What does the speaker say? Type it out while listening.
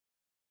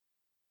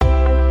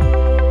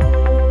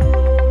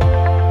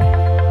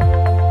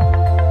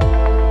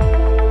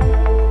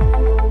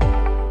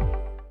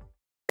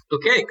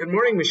Okay, good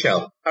morning,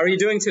 Michelle. How are you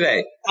doing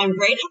today? I'm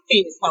great,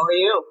 Hafiz. How are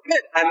you?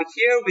 Good. I'm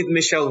here with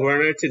Michelle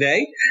Werner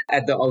today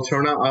at the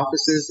Alltrna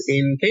offices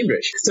in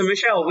Cambridge. So,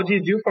 Michelle, what do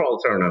you do for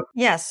Alltrna?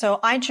 Yes, so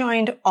I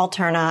joined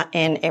Alltrna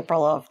in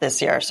April of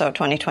this year, so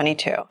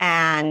 2022.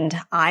 And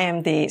I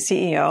am the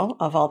CEO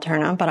of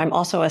Alltrna, but I'm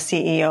also a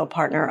CEO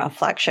partner of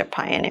Flagship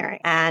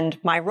Pioneering. And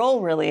my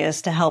role really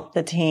is to help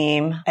the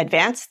team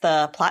advance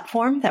the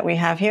platform that we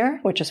have here,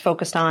 which is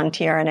focused on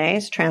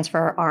tRNAs,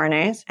 transfer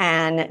RNAs,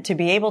 and to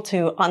be able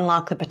to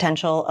unlock the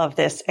potential of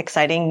this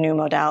exciting new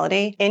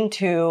modality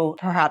into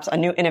perhaps a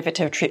new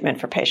innovative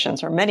treatment for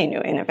patients or many new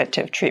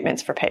innovative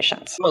treatments for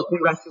patients. Well,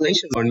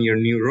 congratulations on your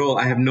new role.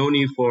 I have known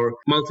you for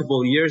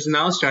multiple years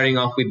now, starting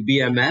off with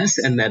BMS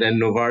and then at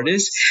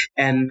Novartis,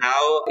 and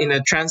now in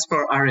a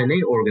transfer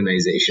RNA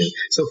organization.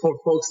 So for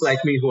folks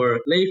like me who are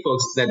lay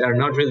folks that are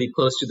not really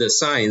close to the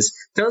science,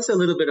 tell us a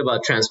little bit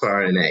about transfer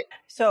RNA.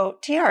 So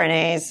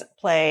tRNAs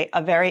play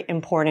a very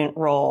important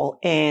role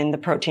in the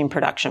protein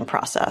production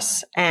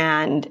process.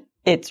 And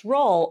its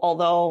role,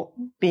 although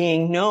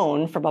being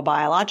known from a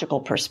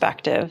biological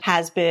perspective,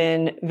 has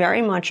been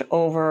very much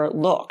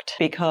overlooked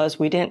because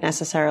we didn't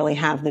necessarily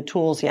have the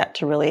tools yet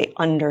to really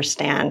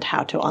understand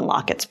how to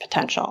unlock its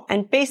potential.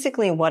 And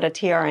basically what a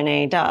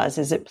tRNA does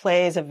is it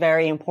plays a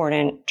very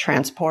important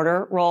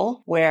transporter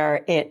role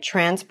where it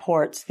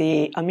transports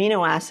the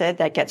amino acid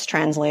that gets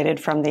translated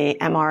from the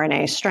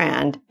mRNA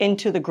strand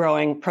into the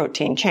growing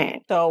protein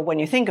chain. So when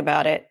you think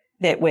about it,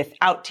 that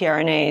without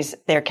tRNAs,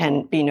 there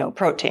can be no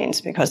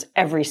proteins because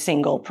every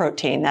single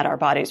protein that our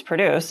bodies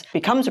produce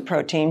becomes a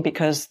protein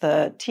because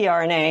the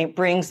tRNA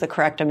brings the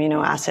correct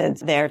amino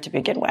acids there to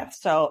begin with.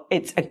 So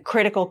it's a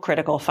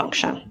critical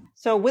function.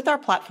 So with our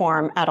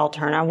platform at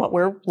Alltrna, what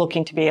we're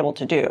looking to be able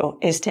to do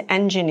is to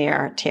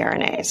engineer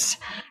tRNAs.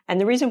 And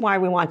the reason why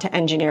we want to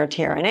engineer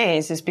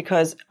tRNAs is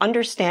because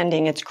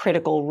understanding its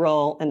critical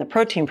role in the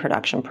protein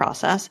production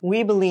process,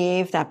 we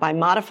believe that by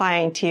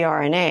modifying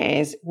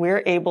tRNAs,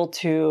 we're able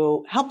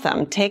to help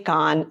them take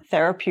on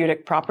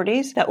therapeutic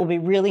properties that will be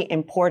really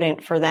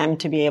important for them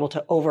to be able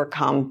to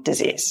overcome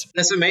disease.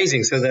 That's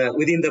amazing. So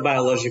within the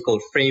biological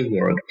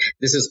framework,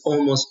 this is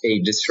almost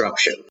a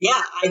disruption.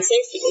 Yeah, I'd say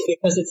so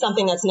because it's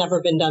something that's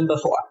never been done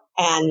before.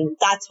 And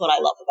that's what I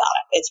love about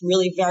it. It's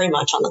really very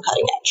much on the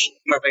cutting edge.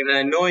 Perfect.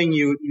 And knowing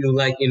you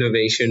like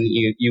innovation,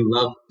 you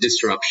love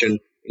disruption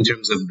in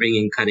terms of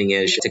bringing cutting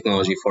edge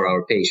technology for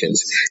our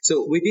patients.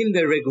 So within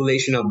the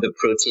regulation of the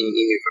protein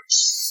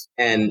universe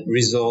and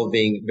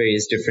resolving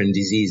various different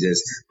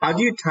diseases, how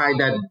do you tie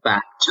that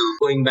back to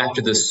going back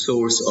to the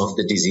source of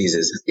the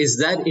diseases? Is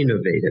that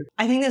innovative?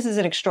 I think this is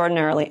an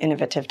extraordinarily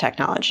innovative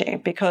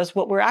technology because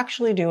what we're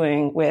actually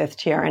doing with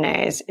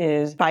tRNAs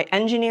is by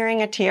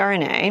engineering a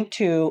tRNA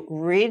to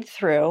read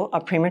through a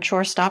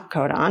premature stop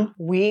codon,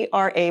 we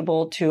are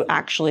able to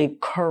actually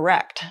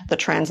correct the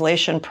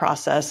translation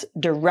process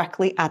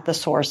directly at the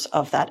source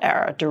of that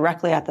error,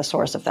 directly at the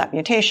source of that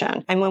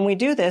mutation. And when we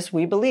do this,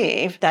 we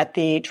believe that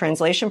the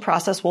translation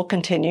process will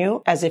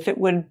continue as if it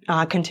would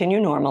continue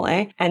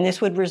normally, and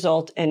this would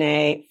result in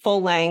a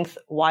full-length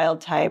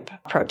wild-type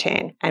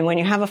protein. And when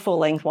you have a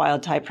full-length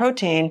wild-type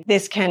protein,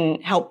 this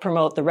can help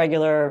promote the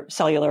regular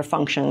cellular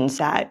functions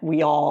that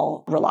we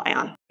all rely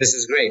on. This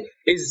is great.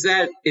 Is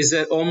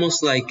that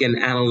almost like an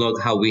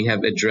analog how we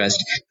have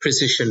addressed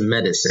precision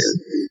medicine?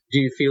 Do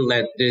you feel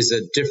that there's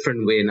a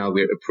different way now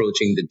we're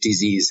approaching the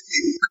disease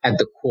at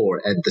the core,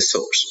 at the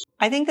source?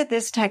 I think that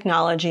this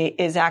technology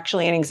is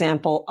actually an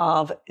example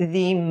of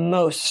the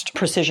most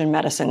precision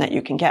medicine that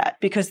you can get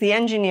because the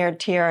engineered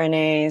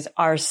tRNAs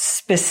are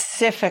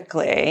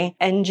specifically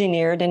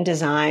engineered and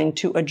designed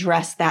to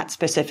address that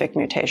specific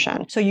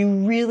mutation. So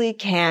you really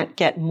can't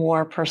get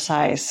more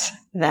precise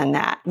than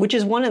that, which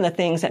is one of the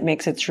things that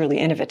makes it truly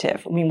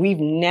innovative. I mean, we've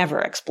never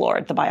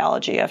explored the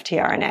biology of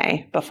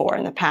tRNA before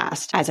in the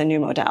past as a new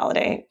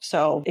modality.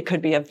 So it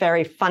could be a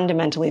very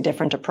fundamentally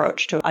different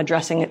approach to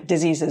addressing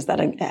diseases that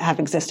have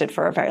existed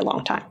for a very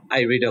long time.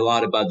 I read a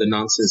lot about the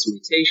nonsense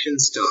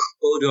mutations, stuff,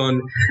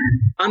 codon.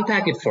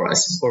 Unpack it for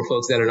us, for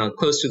folks that are not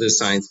close to the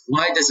science.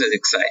 Why does it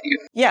excite you?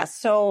 Yes.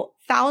 So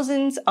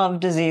thousands of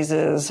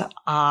diseases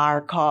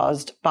are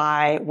caused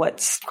by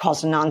what's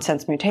called a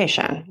nonsense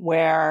mutation,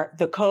 where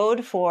the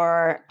code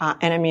for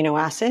an amino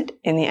acid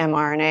in the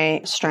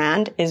mRNA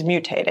strand is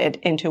mutated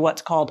into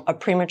what's called a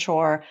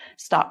premature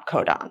stop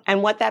codon.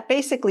 And what that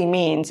basically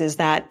means is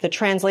that the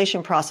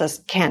translation process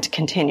can't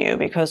continue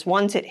because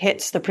once it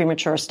hits the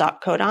premature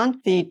stop codon,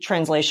 the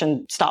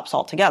translation stops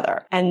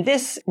altogether. And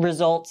this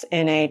results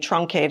in a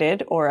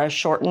truncated or a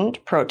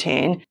shortened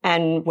protein.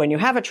 And when you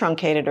have a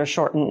truncated or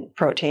shortened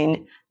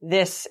protein,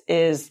 this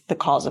is the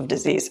cause of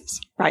diseases,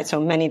 right?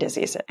 So many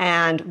diseases.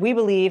 And we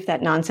believe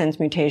that nonsense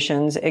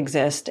mutations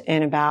exist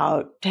in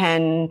about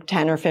 10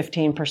 or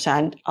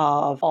 15%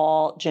 of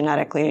all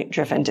genetically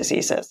driven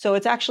diseases. So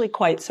it's actually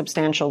quite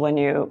substantial when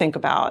you think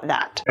about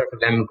that.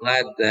 Perfect. I'm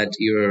glad that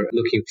you're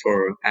looking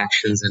for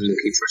actions and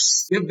looking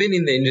for... You've been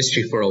in the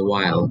industry for a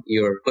while.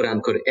 You're quote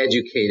unquote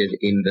educated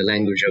in the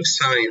language of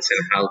science and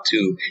how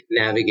to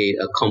navigate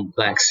a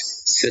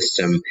complex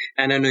system.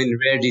 And I know in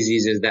rare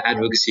diseases, the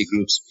advocacy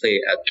groups play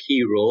a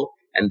key role,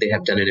 and they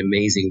have done an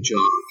amazing job.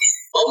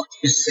 What would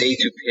you say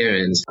to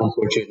parents,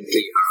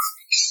 unfortunately,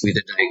 with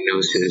a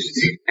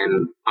diagnosis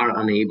and are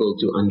unable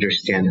to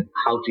understand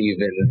how to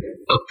even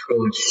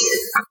approach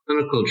a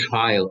clinical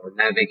trial or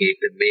navigate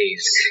the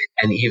maze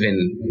and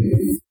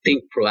even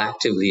think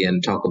proactively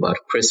and talk about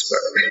CRISPR?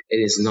 It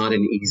is not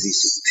an easy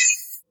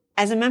solution.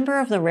 As a member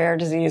of the rare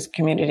disease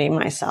community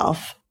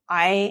myself,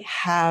 I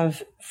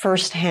have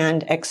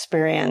firsthand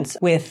experience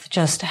with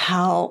just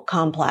how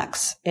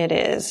complex it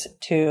is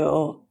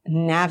to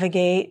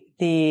navigate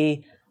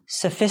the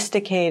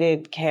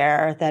sophisticated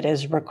care that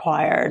is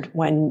required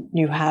when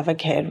you have a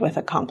kid with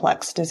a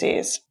complex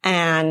disease.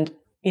 And,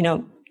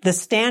 the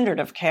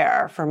standard of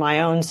care for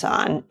my own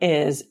son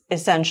is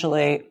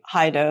essentially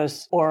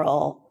high-dose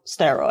oral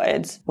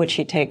steroids, which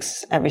he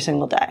takes every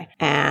single day.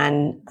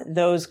 And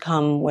those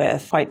come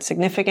with quite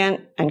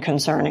significant and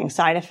concerning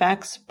side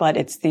effects, but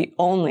it's the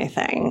only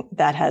thing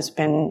that has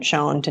been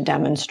shown to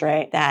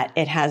demonstrate that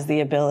it has the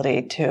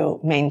ability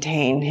to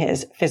maintain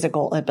his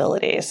physical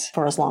abilities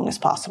for as long as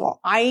possible.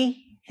 I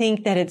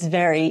think that it's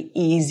very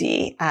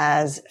easy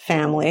as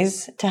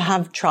families to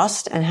have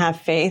trust and have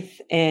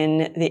faith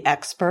in the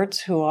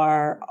experts who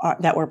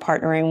that we're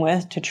partnering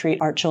with to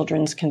treat our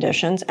children's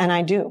conditions. And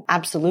I do,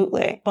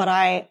 absolutely. But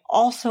I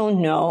also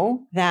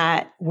know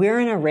that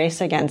we're in a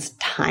race against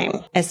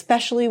time,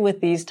 especially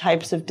with these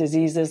types of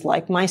diseases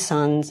like my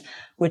son's,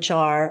 which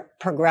are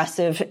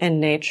progressive in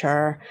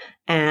nature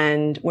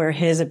and where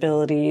his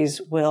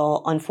abilities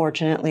will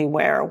unfortunately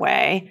wear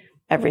away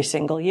every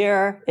single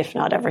year, if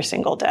not every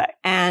single day.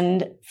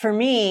 And for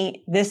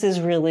me, this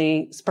is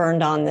really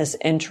spurned on this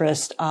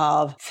interest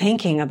of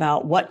thinking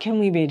about what can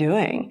we be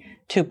doing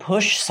to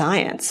push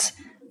science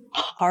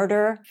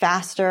harder,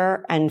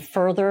 faster, and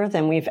further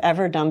than we've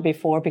ever done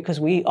before, because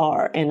we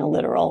are in a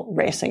literal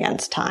race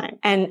against time.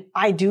 And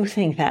I do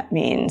think that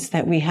means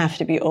that we have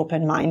to be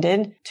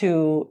open-minded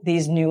to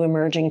these new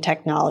emerging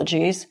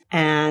technologies.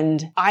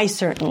 And I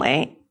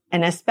certainly,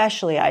 and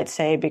especially I'd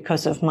say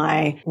because of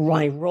my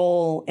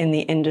role in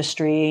the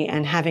industry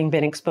and having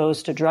been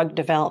exposed to drug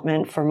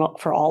development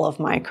for all of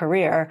my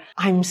career,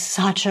 I'm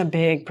such a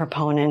big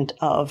proponent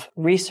of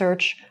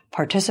research,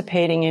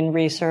 participating in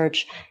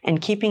research,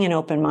 and keeping an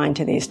open mind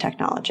to these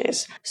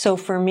technologies. So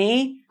for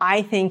me,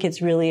 I think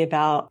it's really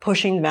about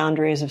pushing the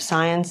boundaries of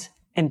science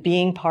and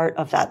being part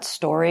of that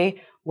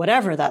story,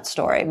 whatever that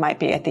story might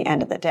be at the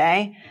end of the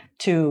day,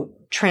 to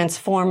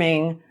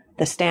transforming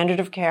the standard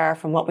of care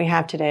from what we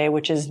have today,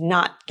 which is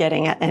not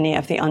getting at any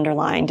of the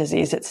underlying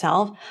disease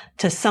itself,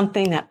 to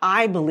something that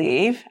I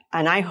believe,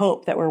 and I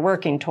hope that we're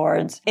working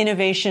towards,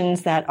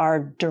 innovations that are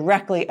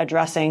directly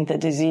addressing the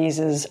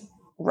diseases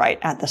right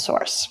at the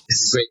source. This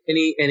is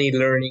great. Any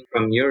learning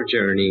from your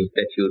journey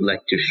that you would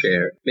like to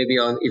share? Maybe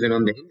even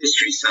on the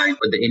industry side,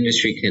 what the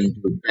industry can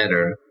do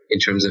better in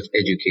terms of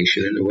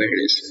education and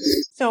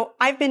awareness? So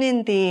I've been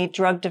in the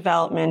drug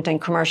development and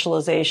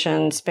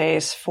commercialization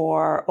space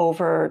for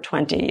over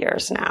 20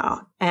 years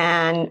now.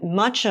 And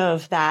much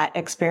of that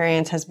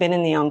experience has been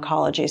in the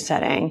oncology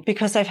setting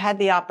because I've had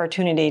the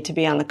opportunity to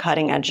be on the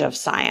cutting edge of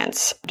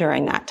science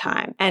during that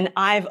time. And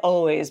I've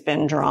always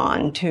been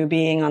drawn to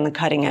being on the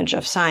cutting edge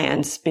of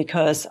science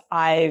because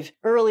I've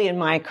early in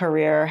my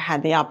career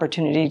had the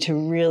opportunity to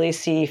really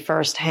see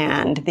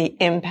firsthand the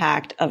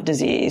impact of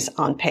disease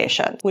on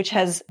patients, which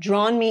has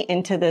drawn me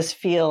into this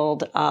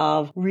field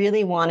of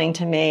really wanting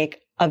to make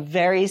a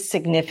very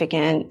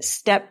significant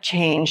step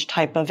change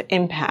type of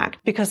impact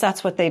because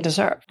that's what they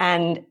deserve.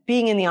 And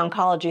being in the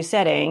oncology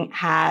setting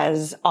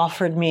has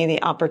offered me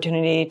the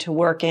opportunity to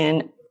work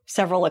in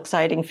several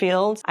exciting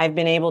fields. I've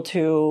been able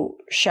to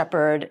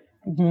shepherd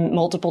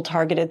multiple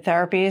targeted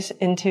therapies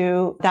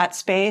into that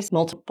space,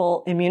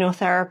 multiple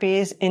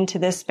immunotherapies into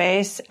this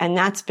space. And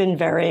that's been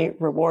very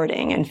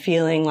rewarding and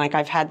feeling like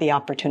I've had the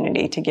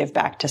opportunity to give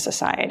back to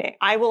society.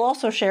 I will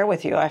also share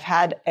with you, I've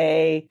had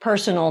a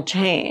personal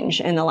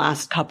change in the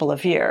last couple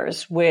of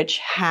years, which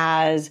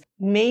has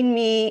made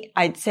me,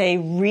 I'd say,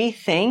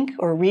 rethink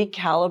or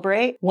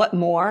recalibrate what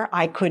more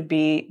I could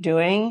be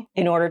doing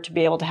in order to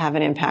be able to have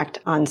an impact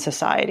on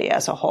society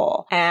as a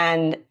whole.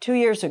 And 2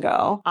 years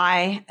ago,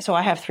 I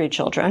have 3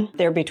 children.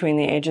 They're between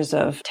the ages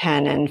of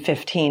 10 and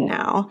 15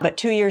 now. But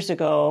 2 years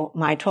ago,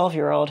 my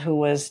 12-year-old, who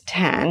was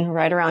 10,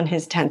 right around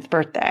his 10th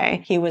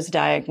birthday, he was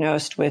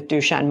diagnosed with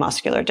Duchenne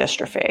muscular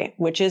dystrophy,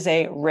 which is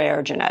a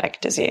rare genetic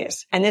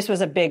disease. And this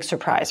was a big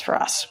surprise for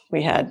us.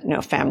 We had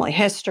no family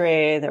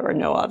history. There were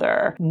no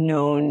other known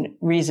known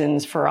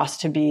reasons for us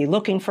to be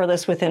looking for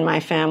this within my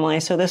family.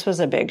 So this was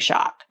a big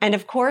shock. And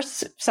of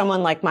course,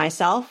 someone like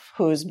myself,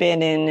 who's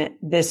been in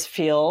this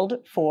field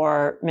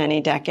for many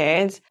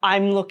decades,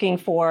 I'm looking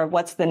for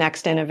what's the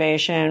next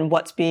innovation,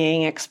 what's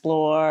being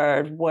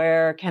explored,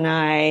 where can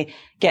I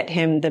get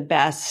him the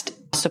best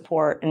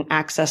support and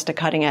access to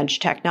cutting edge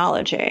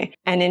technology.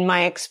 And in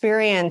my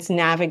experience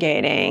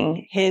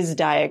navigating his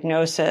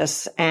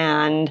diagnosis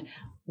and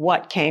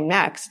what came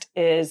next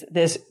is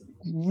this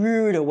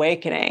rude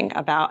awakening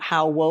about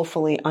how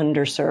woefully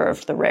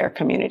underserved the rare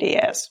community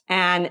is.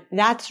 And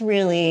that's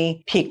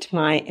really piqued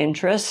my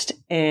interest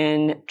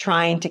in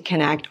trying to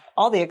connect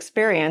all the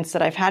experience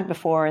that I've had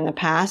before in the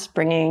past,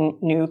 bringing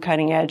new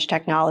cutting edge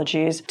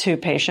technologies to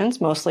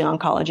patients, mostly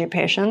oncology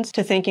patients,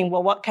 to thinking,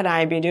 well, what could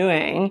I be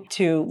doing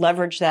to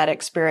leverage that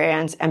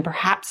experience and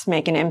perhaps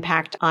make an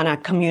impact on a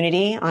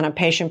community, on a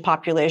patient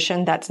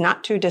population that's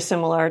not too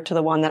dissimilar to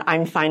the one that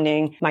I'm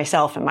finding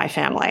myself and my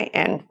family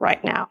in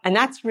right now. And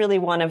that's really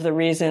one of the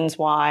reasons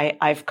why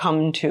I've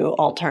come to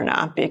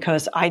Alltrna,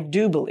 because I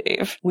do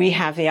believe we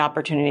have the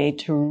opportunity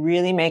to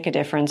really make a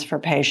difference for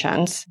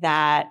patients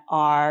that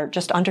are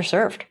just underserved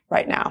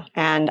right now.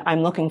 And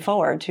I'm looking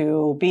forward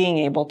to being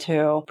able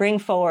to bring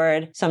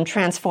forward some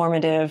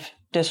transformative,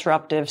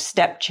 disruptive,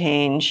 step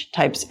change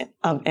types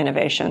of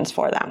innovations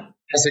for them.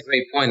 That's a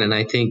great point. And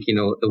I think,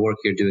 the work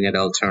you're doing at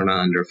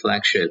Alltrna under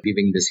Flagship,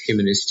 giving this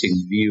humanistic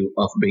view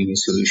of bringing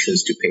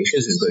solutions to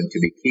patients is going to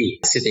be key.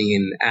 Sitting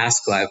in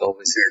ASCO, I've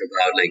always heard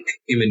about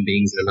human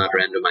beings are not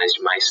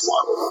randomized mice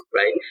model,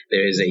 right?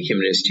 There is a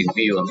humanistic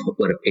view of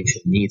what a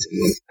patient needs in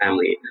a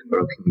family or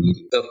a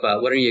community. So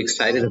what are you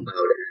excited about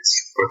as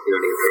you're working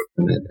on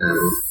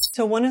your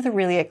So one of the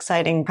really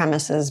exciting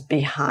premises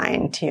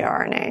behind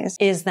tRNAs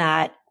is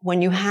that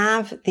when you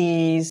have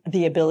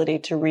the ability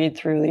to read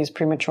through these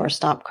premature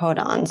stop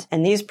codons,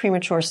 and these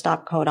premature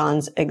stop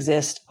codons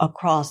exist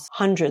across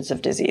hundreds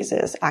of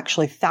diseases,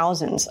 actually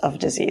thousands of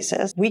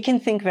diseases, we can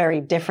think very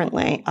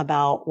differently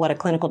about what a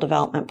clinical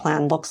development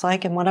plan looks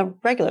like and what a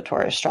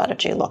regulatory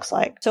strategy looks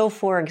like. So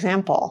for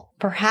example,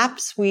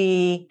 perhaps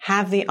we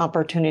have the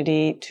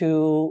opportunity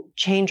to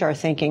change our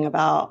thinking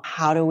about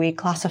how do we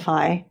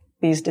classify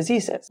these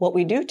diseases. What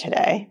we do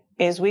today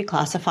is we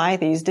classify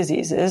these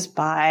diseases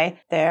by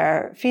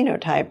their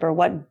phenotype or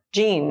what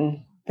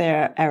gene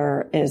their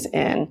error is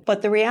in.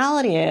 But the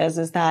reality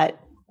is that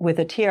with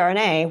a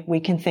tRNA, we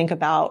can think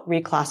about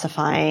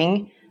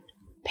reclassifying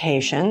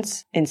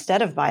patients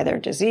instead of by their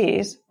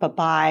disease, but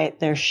by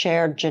their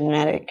shared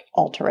genetic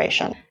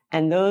alteration.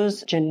 And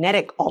those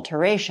genetic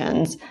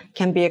alterations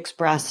can be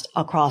expressed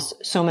across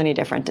so many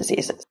different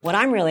diseases. What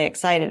I'm really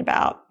excited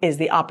about is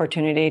the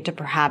opportunity to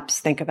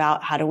perhaps think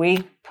about how do we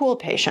pool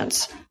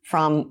patients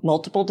from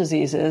multiple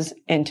diseases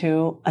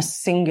into a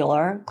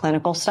singular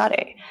clinical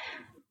study.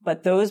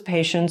 But those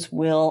patients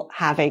will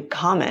have a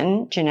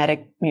common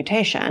genetic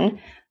mutation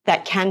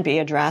that can be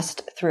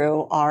addressed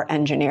through our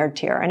engineered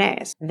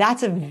tRNAs.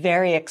 That's a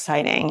very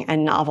exciting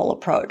and novel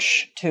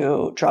approach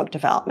to drug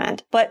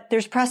development, but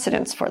there's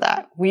precedence for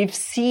that. We've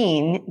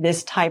seen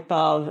this type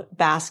of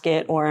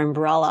basket or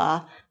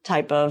umbrella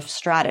type of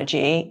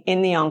strategy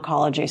in the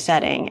oncology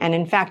setting. And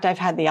in fact, I've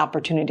had the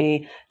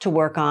opportunity to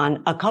work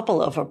on a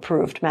couple of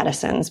approved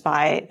medicines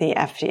by the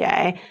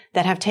FDA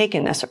that have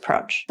taken this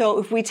approach. So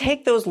if we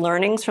take those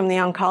learnings from the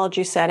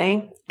oncology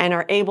setting and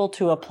are able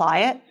to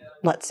apply it,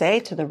 let's say,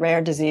 to the rare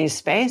disease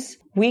space,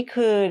 we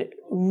could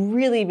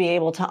really be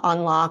able to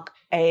unlock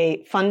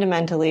a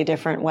fundamentally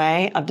different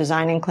way of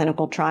designing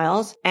clinical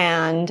trials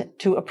and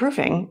to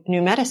approving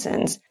new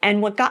medicines.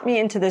 And what got me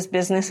into this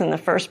business in the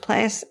first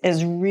place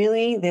is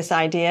really this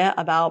idea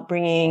about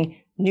bringing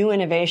new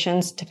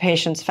innovations to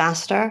patients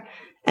faster.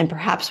 And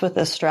perhaps with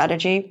this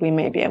strategy, we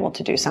may be able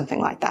to do something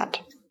like that.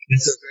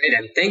 This is great.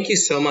 And thank you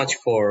so much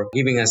for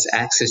giving us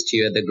access to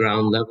you at the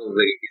ground level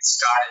where you get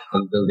started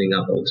on building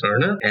up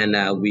Alltrna.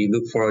 And we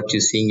look forward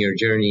to seeing your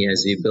journey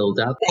as you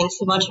build up. Thanks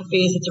so much,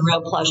 Hafiz. It's a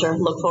real pleasure.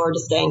 Look forward to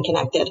staying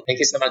connected. Thank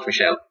you so much,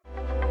 Michelle.